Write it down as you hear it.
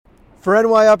For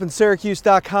NY and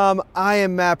Syracuse.com, I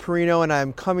am Matt Perino, and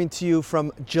I'm coming to you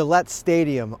from Gillette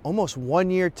Stadium, almost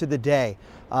 1 year to the day.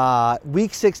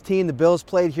 Week 16, the Bills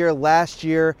played here last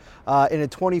year in a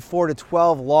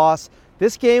 24-12 loss.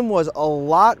 This game was a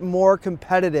lot more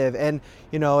competitive, and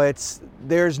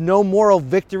there's no moral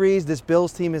victories. This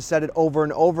Bills team has said it over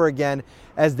and over again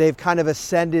as they've kind of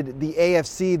ascended the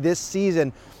AFC this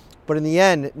season, but in the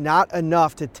end, not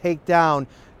enough to take down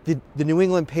the New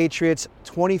England Patriots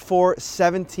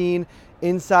 24-17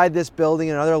 inside this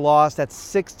building. Another loss. That's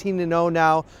 16-0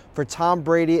 now for Tom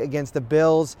Brady against the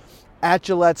Bills at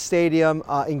Gillette Stadium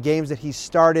in games that he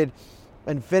started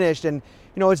and finished. And,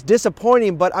 it's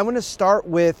disappointing, but I'm going to start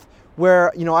with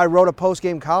where, I wrote a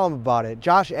post-game column about it.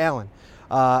 Josh Allen.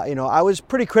 I was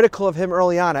pretty critical of him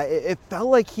early on. It felt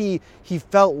like he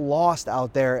felt lost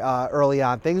out there early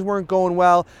on. Things weren't going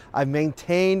well. I've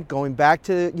maintained going back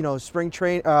to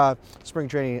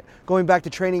going back to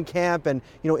training camp, and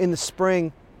in the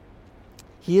spring.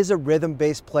 He is a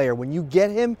rhythm-based player. When you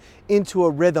get him into a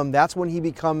rhythm, that's when he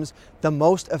becomes the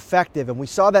most effective. And we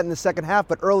saw that in the second half,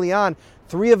 but early on,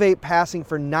 3 of 8 passing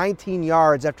for 19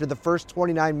 yards after the first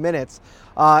 29 minutes.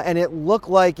 And it looked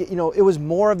like, it was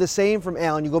more of the same from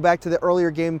Allen. You go back to the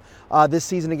earlier game this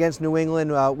season against New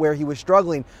England where he was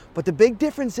struggling. But the big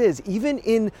difference is, even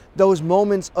in those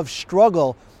moments of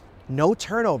struggle, no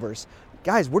turnovers.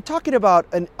 Guys, we're talking about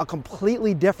a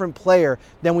completely different player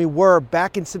than we were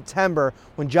back in September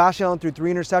when Josh Allen threw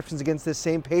 3 interceptions against this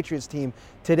same Patriots team.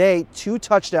 Today, 2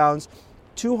 touchdowns,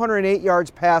 208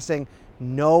 yards passing,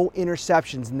 no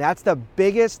interceptions. And that's the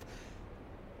biggest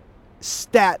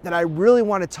stat that I really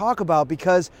want to talk about,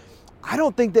 because I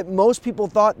don't think that most people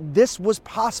thought this was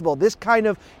possible, this kind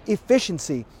of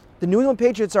efficiency. The New England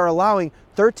Patriots are allowing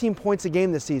 13 points a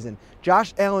game this season.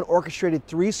 Josh Allen orchestrated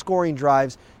 3 scoring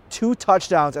drives, 2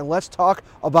 touchdowns, and let's talk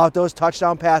about those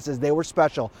touchdown passes. They were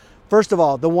special. First of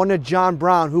all, the one to John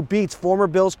Brown, who beats former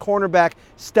Bills cornerback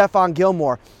Stephon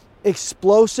Gilmore.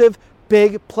 Explosive,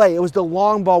 big play. It was the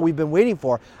long ball we've been waiting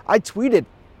for. I tweeted,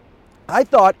 I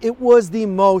thought it was the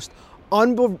most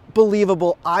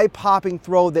unbelievable, eye-popping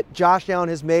throw that Josh Allen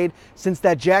has made since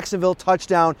that Jacksonville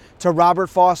touchdown to Robert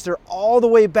Foster all the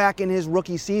way back in his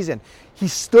rookie season. He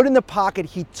stood in the pocket,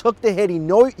 he took the hit, he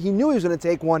knew he was going to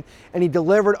take one, and he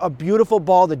delivered a beautiful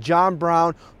ball to John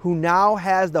Brown, who now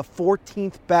has the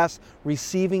 14th best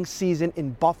receiving season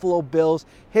in Buffalo Bills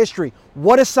history.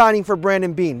 What a signing for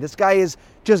Brandon Beane. This guy is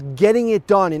just getting it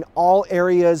done in all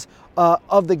areas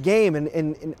of the game,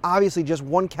 and obviously just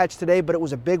 1 catch today, but it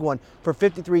was a big one for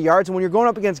 53 yards. And when you're going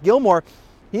up against Gilmore,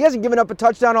 he hasn't given up a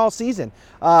touchdown all season.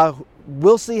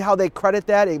 We'll see how they credit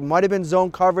that. It might have been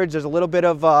zone coverage. There's a little bit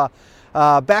of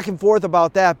back and forth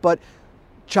about that, but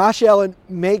Josh Allen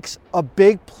makes a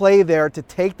big play there to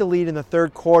take the lead in the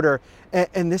third quarter,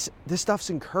 and this stuff's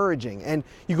encouraging. And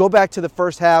you go back to the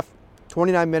first half,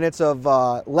 29 minutes of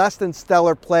less than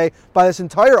stellar play by this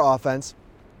entire offense.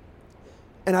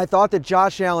 And I thought that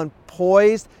Josh Allen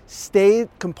poised, stayed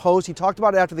composed. He talked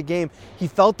about it after the game. He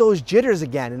felt those jitters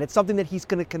again, and it's something that he's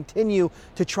going to continue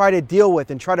to try to deal with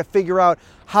and try to figure out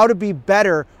how to be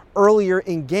better earlier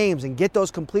in games and get those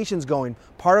completions going.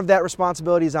 Part of that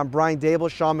responsibility is on Brian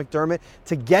Daboll, Sean McDermott,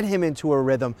 to get him into a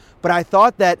rhythm. But I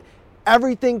thought that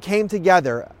everything came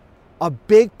together. A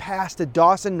big pass to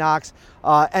Dawson Knox,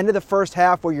 end of the first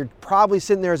half, where you're probably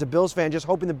sitting there as a Bills fan just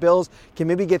hoping the Bills can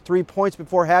maybe get 3 points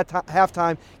before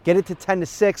halftime, get it to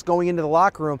 10-6 going into the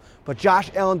locker room. But Josh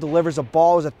Allen delivers a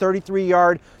ball. It was a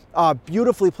 33-yard,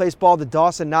 beautifully placed ball to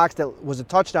Dawson Knox that was a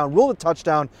touchdown, ruled a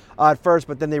touchdown at first,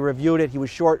 but then they reviewed it. He was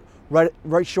short,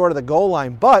 right short of the goal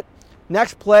line. But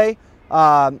next play,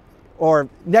 or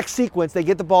next sequence, they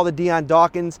get the ball to Deion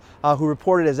Dawkins, who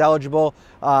reported as eligible.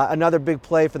 Another big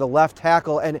play for the left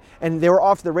tackle, and they were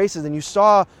off to the races. And you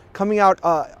saw coming out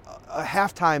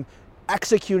halftime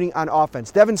executing on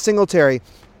offense. Devin Singletary,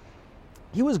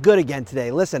 he was good again today.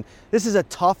 Listen, this is a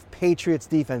tough Patriots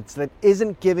defense that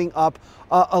isn't giving up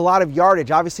a lot of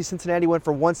yardage. Obviously, Cincinnati went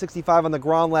for 165 on the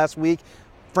ground last week.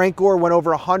 Frank Gore went over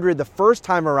 100 the first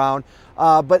time around,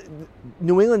 but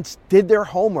New England did their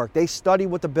homework. They studied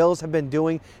what the Bills have been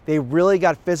doing. They really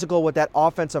got physical with that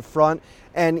offensive front.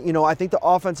 And, I think the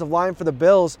offensive line for the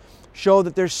Bills show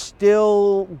that there's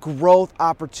still growth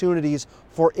opportunities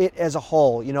for it as a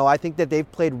whole. I think that they've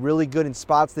played really good in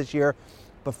spots this year.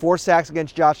 But 4 sacks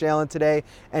against Josh Allen today,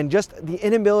 and just the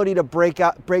inability to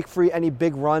break free any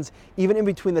big runs, even in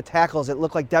between the tackles. It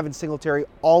looked like Devin Singletary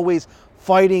always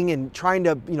fighting and trying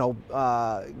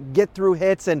to, get through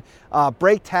hits and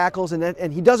break tackles,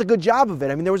 and he does a good job of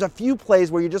it. I mean, there was a few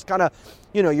plays where you just kind of,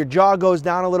 your jaw goes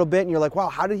down a little bit, and you're like, wow,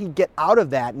 how did he get out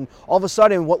of that? And all of a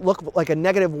sudden, what looked like a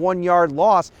negative 1 yard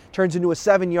loss turns into a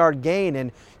 7 yard gain.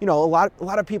 And a lot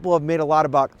of people have made a lot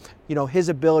about his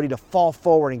ability to fall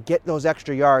forward and get those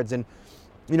extra yards. And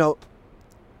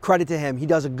credit to him, he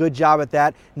does a good job at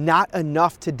that. Not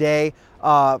enough today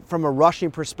from a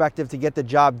rushing perspective to get the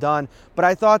job done. But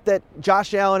I thought that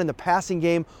Josh Allen in the passing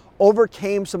game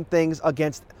overcame some things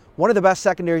against one of the best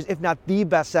secondaries, if not the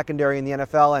best secondary in the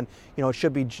NFL. And, it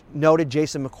should be noted,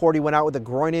 Jason McCourty went out with a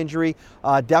groin injury.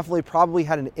 Definitely probably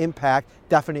had an impact.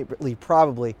 Definitely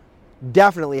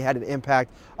had an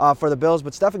impact for the Bills.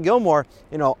 But Stephon Gilmore,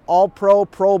 all-pro,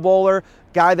 Pro Bowler,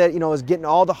 guy that, is getting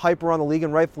all the hype around the league,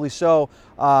 and rightfully so.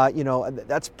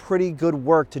 That's pretty good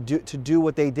work to do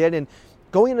what they did. And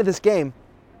going into this game,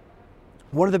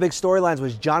 one of the big storylines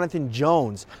was Jonathan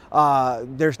Jones.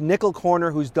 There's nickel corner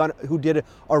who did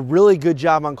a really good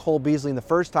job on Cole Beasley in the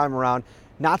first time around.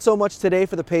 Not so much today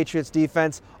for the Patriots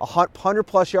defense.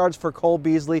 100-plus yards for Cole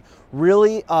Beasley.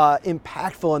 Really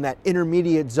impactful in that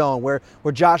intermediate zone where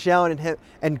Josh Allen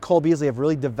and Cole Beasley have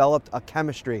really developed a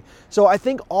chemistry. So I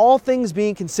think all things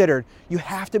being considered, you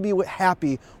have to be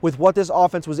happy with what this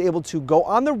offense was able to go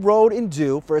on the road and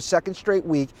do for a second straight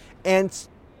week, and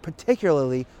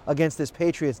particularly against this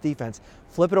Patriots defense.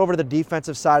 Flip it over to the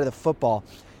defensive side of the football.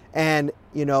 And,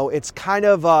 it's kind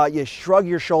of, you shrug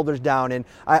your shoulders down. And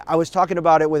I was talking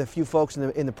about it with a few folks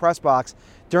in the press box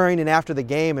during and after the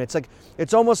game. And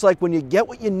it's almost like when you get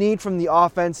what you need from the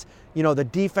offense, the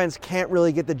defense can't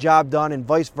really get the job done, and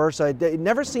vice versa. It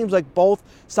never seems like both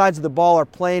sides of the ball are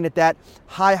playing at that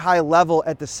high level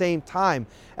at the same time.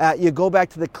 You go back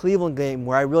to the Cleveland game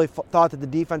where I really thought that the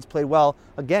defense played well.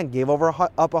 Again, gave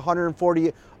up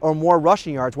 140 or more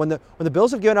rushing yards. When the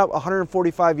Bills have given up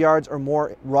 145 yards or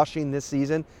more rushing this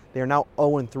season, they are now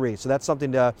 0-3. So that's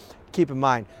something to keep in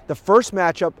mind. The first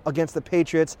matchup against the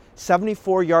Patriots,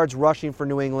 74 yards rushing for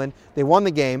New England. They won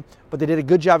the game, but they did a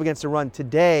good job against the run.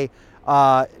 Today,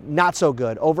 not so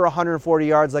good. Over 140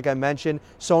 yards, like I mentioned.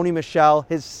 Sony Michel,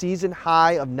 his season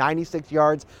high of 96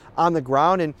 yards on the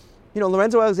ground. And,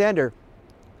 Lorenzo Alexander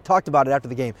talked about it after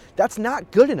the game. That's not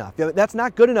good enough. That's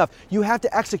not good enough. You have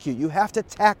to execute. You have to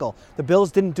tackle. The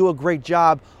Bills didn't do a great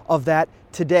job of that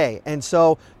today. And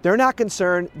so they're not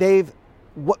concerned.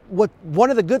 One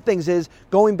of the good things is,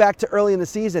 going back to early in the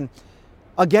season,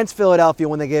 against Philadelphia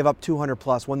when they gave up 200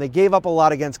 plus, when they gave up a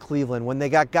lot against Cleveland, when they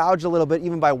got gouged a little bit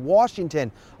even by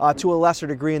Washington to a lesser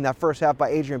degree in that first half by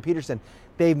Adrian Peterson,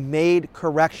 they've made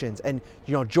corrections. And,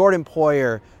 Jordan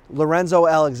Poyer, Lorenzo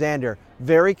Alexander,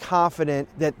 very confident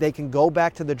that they can go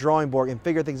back to the drawing board and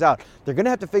figure things out. They're going to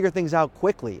have to figure things out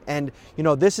quickly. And,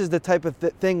 this is the type of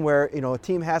thing where, a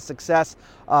team has success.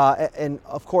 And,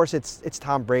 of course, it's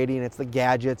Tom Brady, and it's the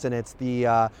gadgets, and it's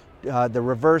the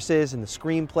reverses and the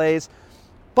screenplays.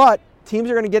 But teams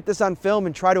are going to get this on film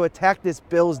and try to attack this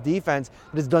Bills defense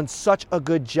that has done such a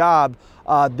good job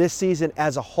this season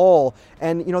as a whole.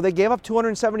 And, they gave up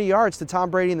 270 yards to Tom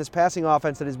Brady in this passing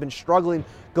offense that has been struggling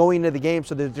going into the game.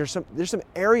 So there's some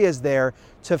areas there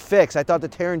to fix. I thought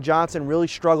that Taron Johnson really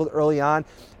struggled early on.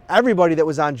 Everybody that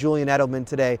was on Julian Edelman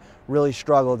today really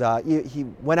struggled. He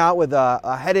went out with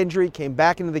a head injury, came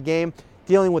back into the game,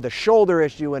 dealing with a shoulder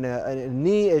issue and a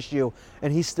knee issue,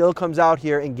 and he still comes out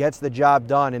here and gets the job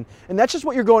done. And that's just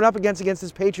what you're going up against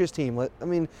this Patriots team. I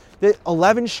mean, the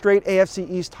 11 straight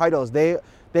AFC East titles. They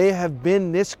have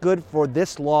been this good for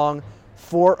this long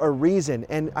for a reason.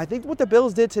 And I think what the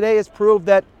Bills did today is prove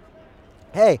that,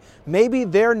 hey, maybe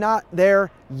they're not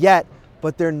there yet,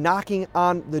 but they're knocking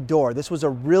on the door. This was a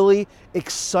really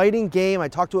exciting game. I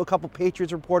talked to a couple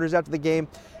Patriots reporters after the game,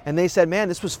 and they said, man,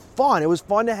 this was fun. It was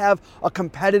fun to have a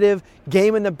competitive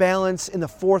game in the balance in the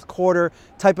fourth quarter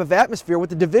type of atmosphere with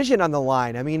the division on the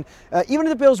line. I mean, even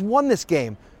if the Bills won this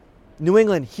game, New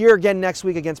England here again next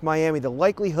week against Miami, the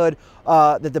likelihood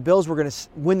that the Bills were going to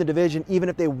win the division, even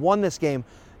if they won this game,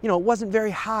 it wasn't very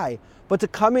high. But to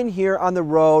come in here on the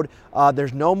road,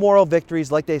 there's no moral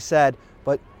victories, like they said,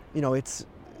 but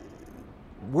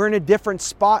we're in a different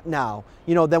spot now,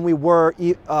 than we were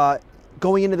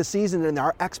going into the season, and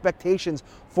our expectations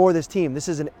for this team. This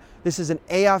is an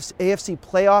AFC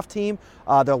playoff team.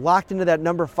 They're locked into that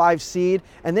number 5 seed,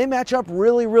 and they match up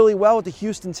really, really well with the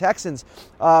Houston Texans,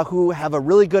 who have a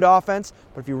really good offense.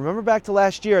 But if you remember back to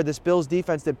last year, this Bills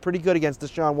defense did pretty good against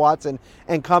Deshaun Watson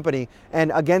and company.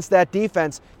 And against that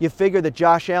defense, you figure that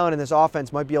Josh Allen and this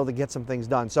offense might be able to get some things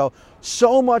done.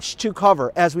 So much to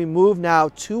cover as we move now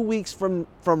 2 weeks from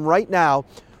right now.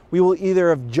 we will either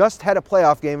have just had a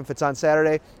playoff game if it's on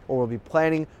Saturday, or we'll be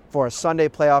planning for a Sunday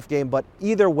playoff game. But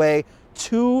either way,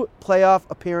 2 playoff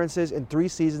appearances in 3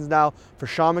 seasons now for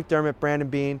Sean McDermott, Brandon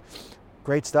Beane.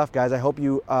 Great stuff, guys. I hope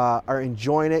you are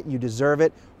enjoying it. You deserve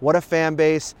it. What a fan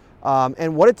base.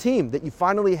 And what a team that you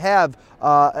finally have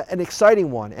an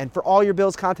exciting one. And for all your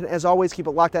Bills content, as always, keep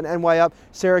it locked on NY Up.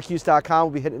 Syracuse.com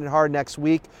will be hitting it hard next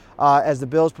week as the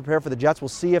Bills prepare for the Jets. We'll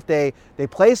see if they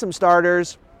play some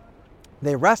starters.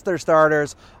 They rest their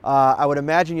starters. I would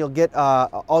imagine you'll get,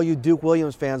 all you Duke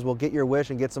Williams fans will get your wish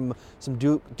and get some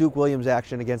Duke Williams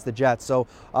action against the Jets. So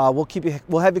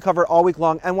we'll have you covered all week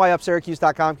long.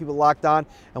 NYUpSyracuse.com. Keep it locked on,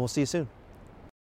 and we'll see you soon.